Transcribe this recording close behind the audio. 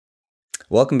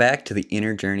Welcome back to the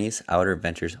Inner Journeys, Outer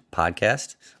Adventures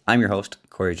podcast. I'm your host,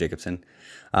 Corey Jacobson.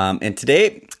 And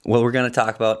today, what we're going to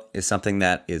talk about is something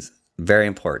that is very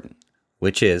important,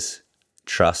 which is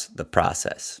trust the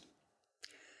process.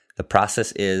 The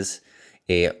process is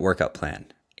a workout plan,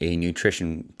 a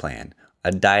nutrition plan,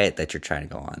 a diet that you're trying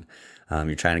to go on.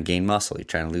 You're trying to gain muscle. You're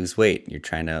trying to lose weight. You're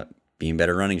trying to be in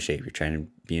better running shape. You're trying to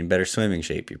be in better swimming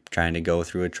shape. You're trying to go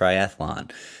through a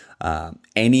triathlon.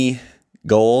 Any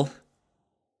goal,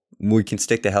 we can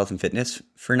stick to health and fitness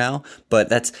for now, but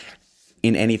that's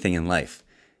in anything in life.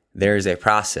 There is a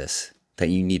process that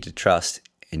you need to trust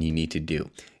and you need to do.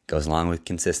 It goes along with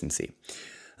consistency.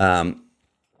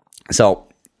 So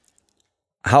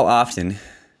how often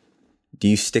do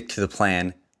you stick to the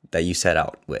plan that you set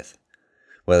out with?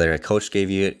 Whether a coach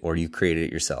gave you it or you created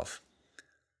it yourself.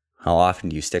 How often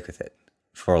do you stick with it?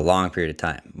 For a long period of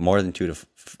time, more than 2 to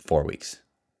 4 weeks.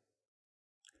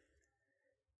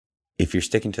 If you're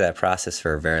sticking to that process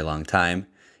for a very long time,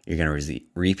 you're going to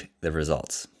reap the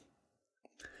results.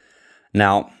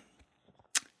 Now,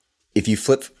 if you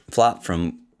flip-flop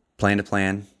from plan to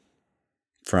plan,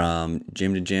 from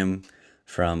gym to gym,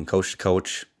 from coach to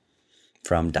coach,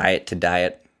 from diet to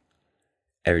diet,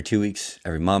 every 2 weeks,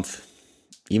 every month,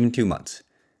 even 2 months,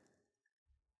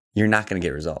 you're not going to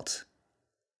get results.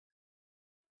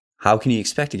 How can you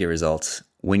expect to get results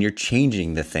when you're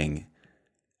changing the thing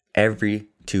every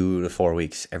 2 to 4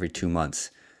 weeks, every 2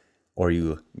 months, or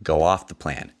you go off the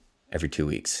plan every 2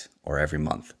 weeks or every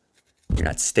month? You're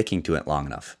not sticking to it long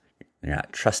enough. You're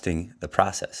not trusting the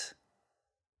process.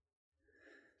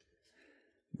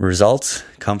 Results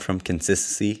come from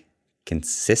consistency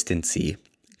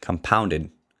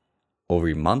compounded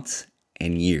over months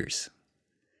and years.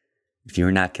 If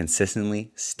you're not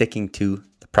consistently sticking to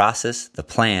the process, the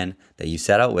plan that you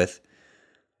set out with,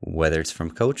 whether it's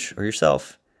from coach or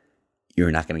yourself, you're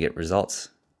not going to get results.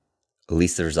 At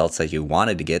least the results that you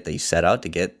wanted to get, that you set out to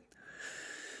get.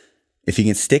 If you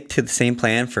can stick to the same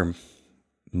plan for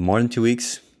more than 2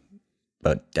 weeks,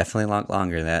 but definitely a lot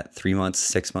longer than that, 3 months,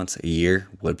 6 months, a year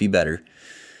would be better,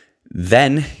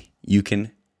 then you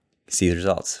can see the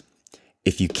results.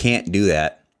 If you can't do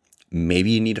that,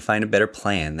 maybe you need to find a better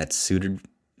plan that's suited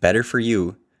better for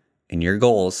you and your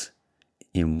goals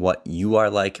in what you are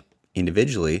like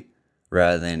individually,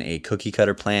 rather than a cookie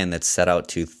cutter plan that's set out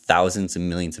to thousands and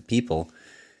millions of people.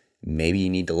 Maybe you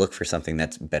need to look for something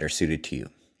that's better suited to you.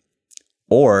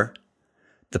 Or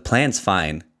the plan's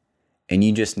fine and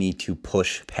you just need to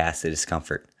push past the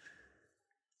discomfort.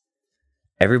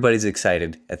 Everybody's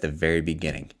excited at the very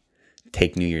beginning.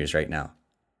 Take New Year's right now.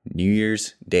 New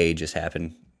Year's Day just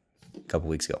happened a couple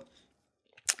weeks ago.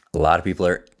 A lot of people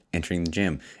are entering the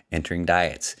gym, entering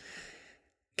diets.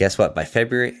 Guess what? By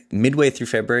February, midway through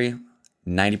February,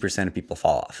 90% of people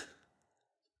fall off.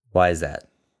 Why is that?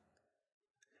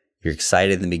 You're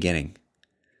excited in the beginning.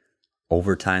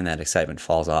 Over time, that excitement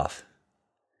falls off.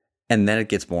 And then it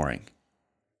gets boring.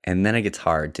 And then it gets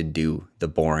hard to do the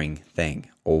boring thing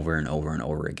over and over and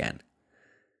over again.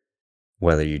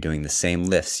 Whether you're doing the same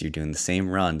lifts, you're doing the same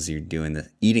runs, you're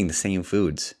eating the same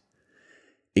foods,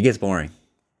 it gets boring.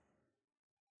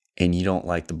 And you don't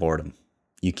like the boredom.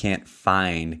 You can't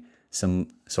find some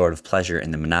sort of pleasure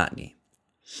in the monotony.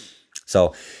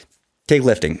 So take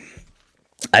lifting.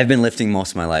 I've been lifting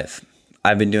most of my life.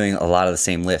 I've been doing a lot of the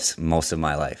same lifts most of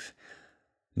my life.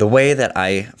 The way that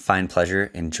I find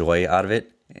pleasure and joy out of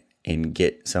it and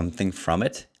get something from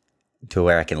it to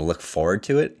where I can look forward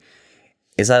to it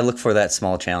is I look for that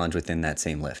small challenge within that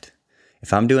same lift.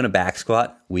 If I'm doing a back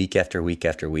squat week after week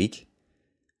after week,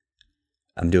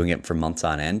 I'm doing it for months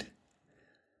on end,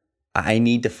 I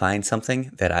need to find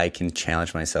something that I can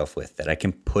challenge myself with, that I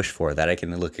can push for, that I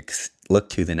can look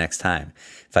to the next time.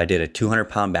 If I did a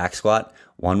 200-pound back squat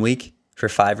 1 week for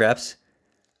 5 reps,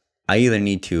 I either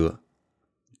need to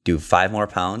do 5 more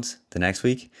pounds the next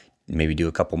week, maybe do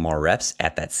a couple more reps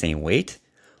at that same weight,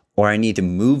 or I need to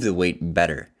move the weight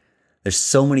better. There's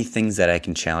so many things that I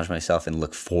can challenge myself and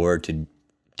look forward to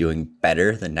doing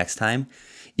better the next time.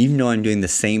 Even though I'm doing the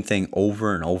same thing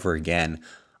over and over again,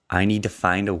 I need to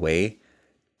find a way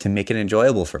to make it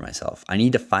enjoyable for myself. I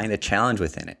need to find a challenge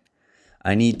within it.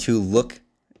 I need to look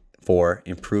for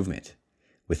improvement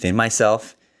within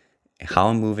myself, how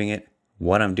I'm moving it,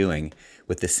 what I'm doing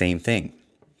with the same thing.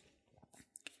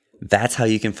 That's how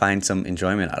you can find some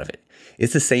enjoyment out of it.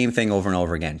 It's the same thing over and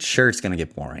over again. Sure, it's going to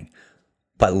get boring,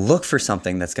 but look for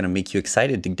something that's going to make you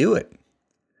excited to do it.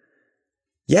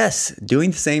 Yes,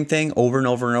 doing the same thing over and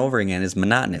over and over again is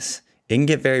monotonous. It can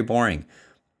get very boring.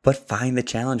 But find the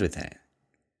challenge within it,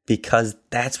 because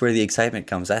that's where the excitement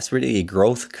comes. That's where the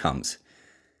growth comes.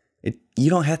 You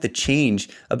don't have to change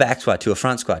a back squat to a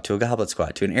front squat to a goblet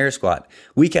squat to an air squat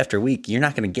week after week. You're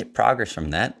not going to get progress from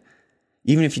that.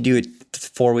 Even if you do it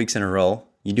 4 weeks in a row,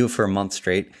 you do it for a month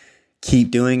straight,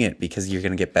 keep doing it because you're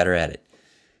going to get better at it.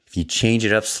 If you change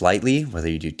it up slightly, whether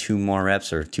you do 2 more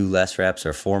reps or 2 less reps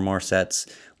or 4 more sets,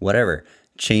 whatever,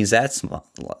 change that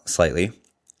slightly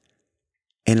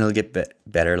and it'll get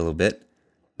better a little bit.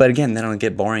 But again, then it'll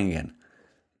get boring again.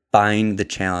 Find the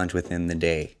challenge within the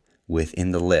day,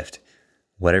 within the lift.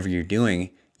 Whatever you're doing,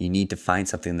 you need to find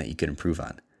something that you can improve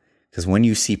on. Because when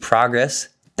you see progress,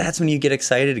 that's when you get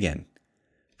excited again.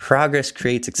 Progress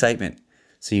creates excitement.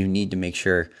 So you need to make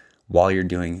sure while you're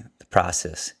doing the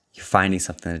process, you're finding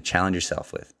something to challenge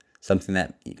yourself with, something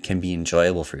that can be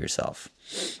enjoyable for yourself.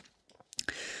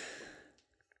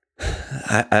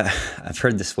 I've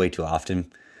heard this way too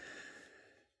often.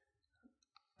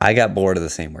 I got bored of the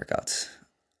same workouts.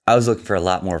 I was looking for a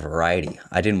lot more variety.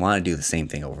 I didn't want to do the same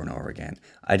thing over and over again.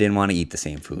 I didn't want to eat the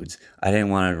same foods. I didn't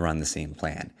want to run the same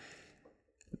plan.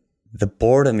 The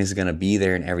boredom is going to be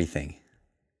there in everything.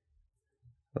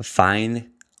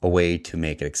 Find a way to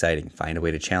make it exciting. Find a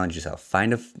way to challenge yourself.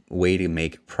 Find a way to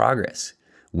make progress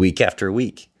week after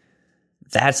week.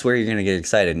 That's where you're going to get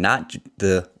excited, not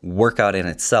the workout in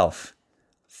itself.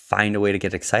 Find a way to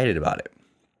get excited about it.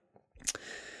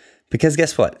 Because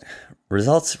guess what?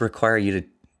 Results require you to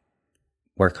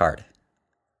work hard.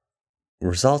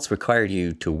 Results require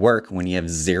you to work when you have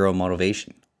zero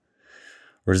motivation.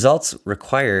 Results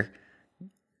require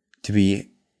you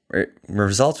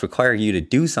to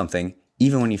do something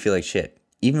even when you feel like shit.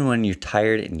 Even when you're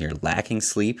tired and you're lacking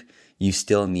sleep, you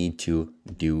still need to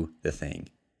do the thing,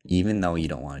 even though you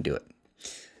don't want to do it.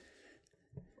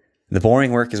 The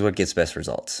boring work is what gets best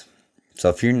results. So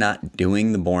if you're not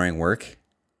doing the boring work,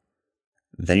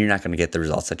 then you're not going to get the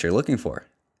results that you're looking for.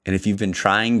 And if you've been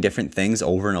trying different things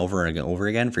over and over and over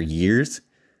again for years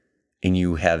and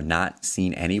you have not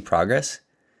seen any progress,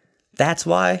 that's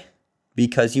why.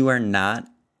 Because you are not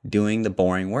doing the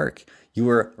boring work. You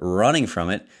are running from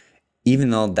it, even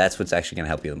though that's what's actually going to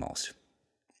help you the most.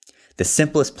 The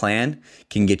simplest plan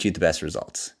can get you the best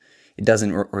results. It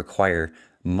doesn't require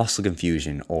muscle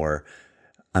confusion or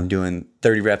I'm doing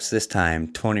 30 reps this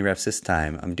time, 20 reps this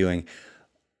time. I'm doing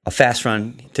a fast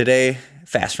run today,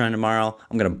 fast run tomorrow.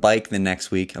 I'm going to bike the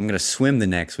next week. I'm going to swim the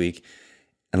next week.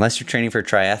 Unless you're training for a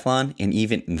triathlon, and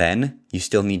even then, you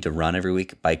still need to run every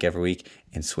week, bike every week,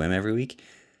 and swim every week.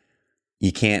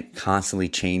 You can't constantly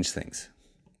change things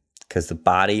because the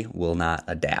body will not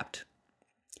adapt.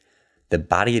 The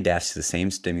body adapts to the same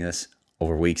stimulus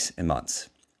over weeks and months.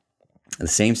 The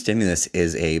same stimulus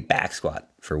is a back squat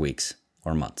for weeks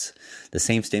or months. The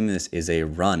same stimulus is a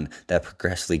run that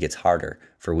progressively gets harder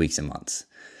for weeks and months.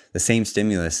 The same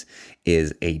stimulus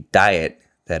is a diet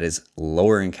that is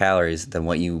lower in calories than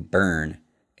what you burn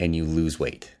and you lose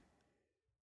weight.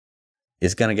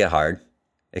 It's going to get hard.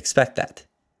 Expect that.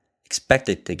 Expect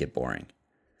it to get boring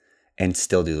and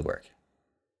still do the work.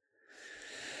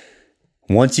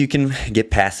 Once you can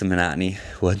get past the monotony,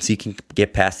 once you can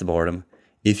get past the boredom,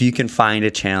 if you can find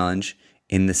a challenge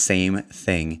in the same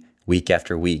thing week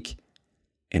after week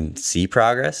and see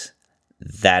progress,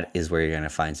 that is where you're going to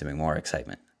find something more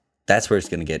excitement. That's where it's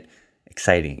going to get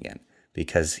exciting again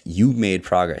because you made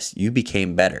progress. You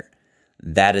became better.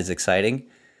 That is exciting.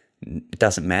 It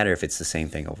doesn't matter if it's the same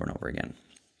thing over and over again.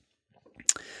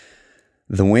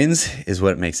 The wins is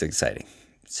what makes it exciting.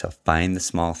 So find the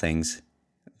small things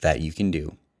that you can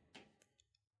do.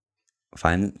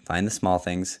 Find the small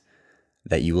things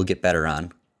that you will get better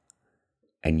on,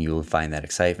 and you will find that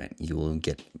excitement. You will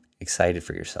get excited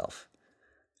for yourself.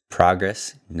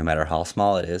 Progress, no matter how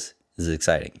small it is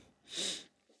exciting.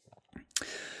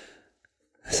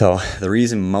 So the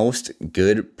reason most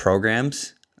good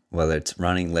programs, whether it's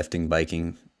running, lifting,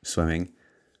 biking, swimming,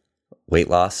 weight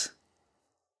loss,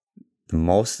 the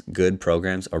most good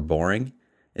programs are boring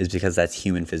is because that's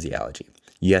human physiology.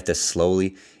 You have to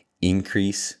slowly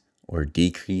increase or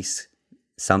decrease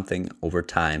something over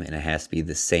time, and it has to be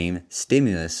the same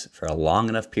stimulus for a long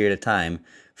enough period of time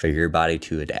for your body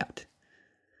to adapt.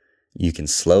 You can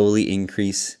slowly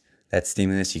increase that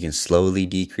stimulus. You can slowly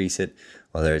decrease it,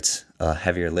 whether it's a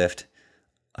heavier lift,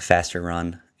 a faster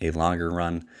run, a longer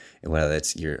run, and whether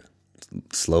it's you're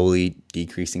slowly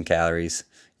decreasing calories.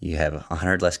 You have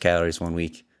 100 less calories one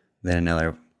week, then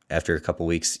another. After a couple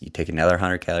weeks, you take another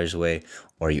 100 calories away,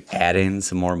 or you add in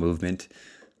some more movement,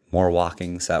 more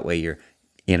walking, so that way you're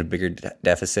in a bigger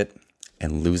deficit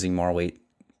and losing more weight.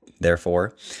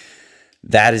 Therefore,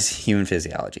 that is human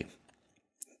physiology.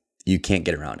 You can't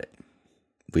get around it.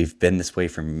 We've been this way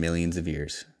for millions of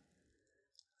years.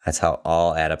 That's how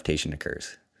all adaptation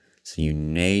occurs. So you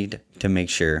need to make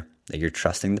sure that you're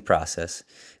trusting the process.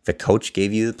 If a coach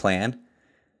gave you the plan,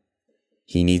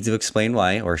 he needs to explain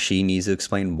why, or she needs to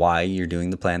explain why you're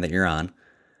doing the plan that you're on.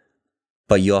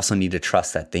 But you also need to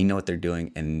trust that they know what they're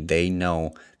doing and they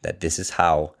know that this is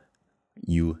how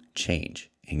you change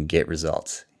and get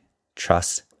results.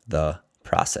 Trust the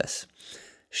process.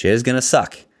 Shit is going to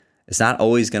suck. It's not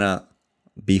always going to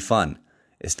be fun.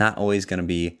 It's not always going to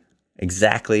be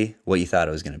exactly what you thought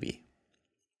it was going to be.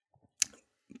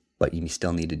 But you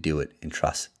still need to do it and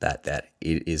trust that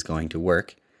it is going to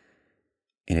work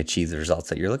and achieve the results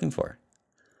that you're looking for.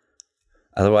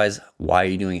 Otherwise, why are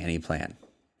you doing any plan?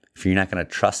 If you're not going to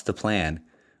trust the plan,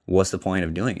 what's the point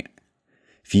of doing it?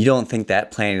 If you don't think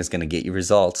that plan is going to get you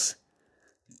results,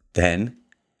 then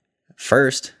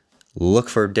first, look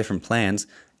for different plans.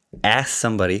 Ask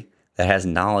somebody that has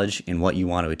knowledge in what you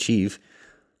want to achieve,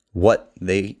 what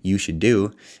you should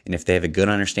do. And if they have a good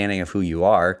understanding of who you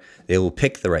are, they will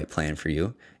pick the right plan for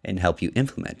you and help you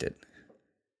implement it.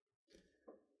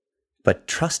 But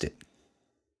trust it.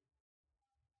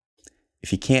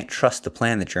 If you can't trust the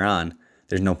plan that you're on,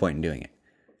 there's no point in doing it.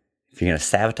 If you're going to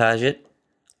sabotage it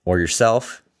or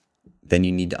yourself, then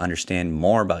you need to understand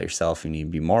more about yourself. You need to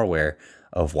be more aware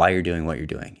of why you're doing what you're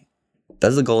doing.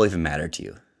 Does the goal even matter to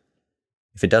you?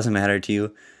 If it doesn't matter to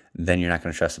you, then you're not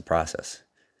going to trust the process.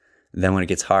 Then when it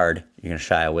gets hard, you're going to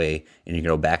shy away and you're going to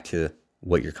go back to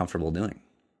what you're comfortable doing,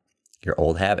 your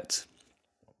old habits.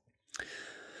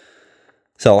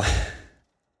 So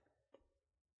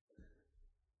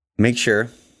make sure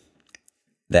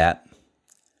that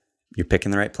you're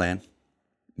picking the right plan.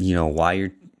 You know why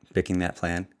you're picking that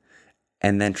plan.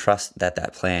 And then trust that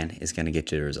that plan is going to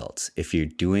get you the results. If you're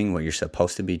doing what you're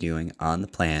supposed to be doing on the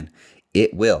plan,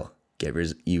 it will get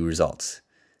you results.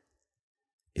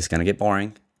 It's going to get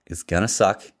boring. It's going to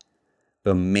suck.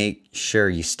 But make sure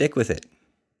you stick with it.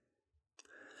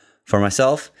 For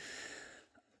myself,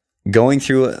 going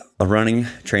through a running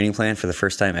training plan for the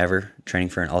first time ever, training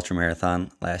for an ultra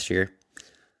marathon last year,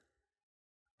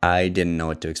 I didn't know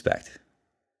what to expect.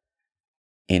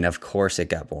 And of course it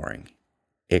got boring.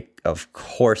 Of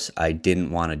course I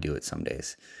didn't want to do it some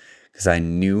days because I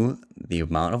knew the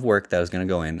amount of work that was going to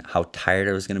go in, how tired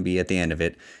I was going to be at the end of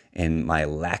it, and my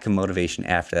lack of motivation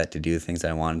after that to do the things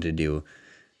I wanted to do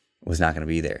was not going to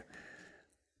be there.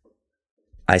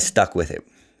 I stuck with it.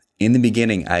 In the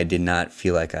beginning, I did not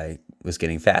feel like I was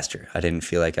getting faster. I didn't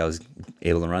feel like I was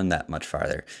able to run that much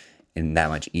farther and that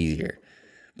much easier.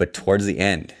 But towards the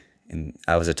end, and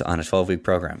I was on a 12-week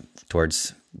program,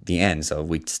 towards the end, so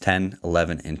weeks 10,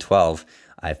 11, and 12,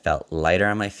 I felt lighter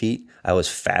on my feet. I was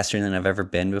faster than I've ever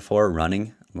been before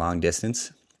running long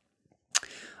distance.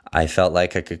 I felt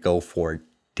like I could go for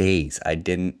days. I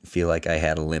didn't feel like I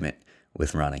had a limit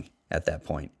with running at that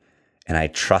point. And I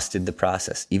trusted the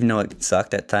process. Even though it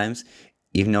sucked at times,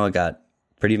 even though it got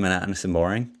pretty monotonous and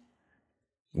boring,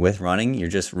 with running, you're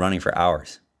just running for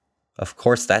hours. Of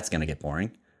course, that's going to get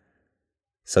boring.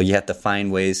 So you have to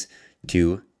find ways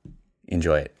to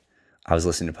enjoy it. I was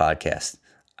listening to podcasts.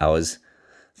 I was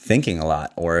thinking a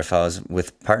lot. Or if I was with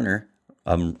a partner,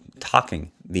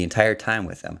 talking the entire time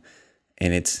with them.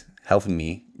 And it's helping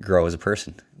me grow as a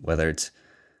person, whether it's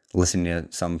listening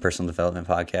to some personal development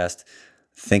podcast,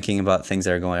 thinking about things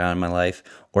that are going on in my life,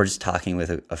 or just talking with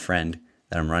a friend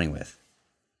that I'm running with.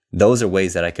 Those are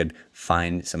ways that I could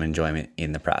find some enjoyment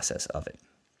in the process of it.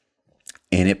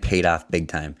 And it paid off big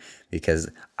time because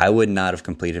I would not have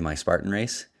completed my Spartan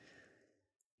race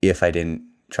if I didn't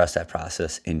trust that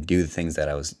process and do the things that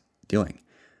I was doing.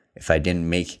 If I didn't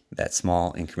make that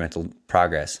small incremental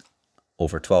progress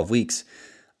over 12 weeks,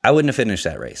 I wouldn't have finished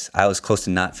that race. I was close to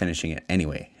not finishing it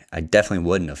anyway. I definitely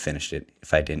wouldn't have finished it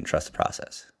if I didn't trust the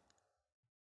process.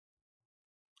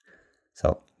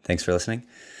 So thanks for listening.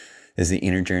 This is the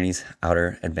Inner Journeys,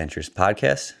 Outer Adventures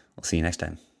podcast. We'll see you next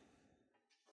time.